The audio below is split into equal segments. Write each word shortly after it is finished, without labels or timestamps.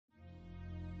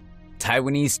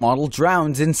Taiwanese model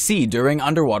drowns in sea during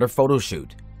underwater photo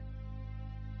shoot.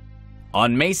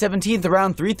 On May 17th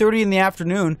around 3:30 in the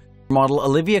afternoon, model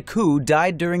Olivia Ku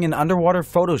died during an underwater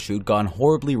photo shoot gone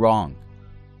horribly wrong.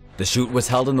 The shoot was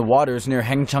held in the waters near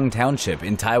Hengchun Township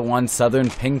in Taiwan's southern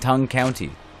Pingtung County.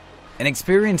 An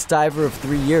experienced diver of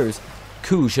 3 years,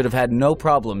 Ku should have had no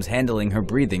problems handling her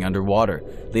breathing underwater,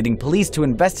 leading police to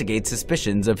investigate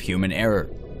suspicions of human error.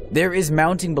 There is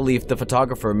mounting belief the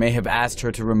photographer may have asked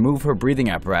her to remove her breathing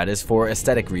apparatus for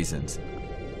aesthetic reasons.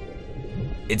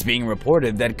 It's being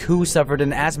reported that Ku suffered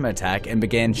an asthma attack and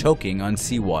began choking on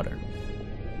seawater.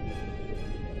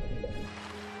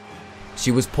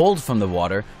 She was pulled from the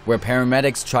water, where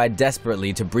paramedics tried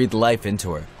desperately to breathe life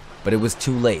into her, but it was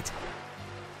too late.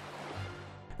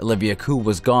 Olivia Ku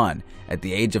was gone at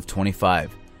the age of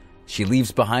 25. She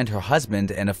leaves behind her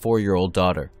husband and a 4-year-old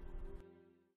daughter.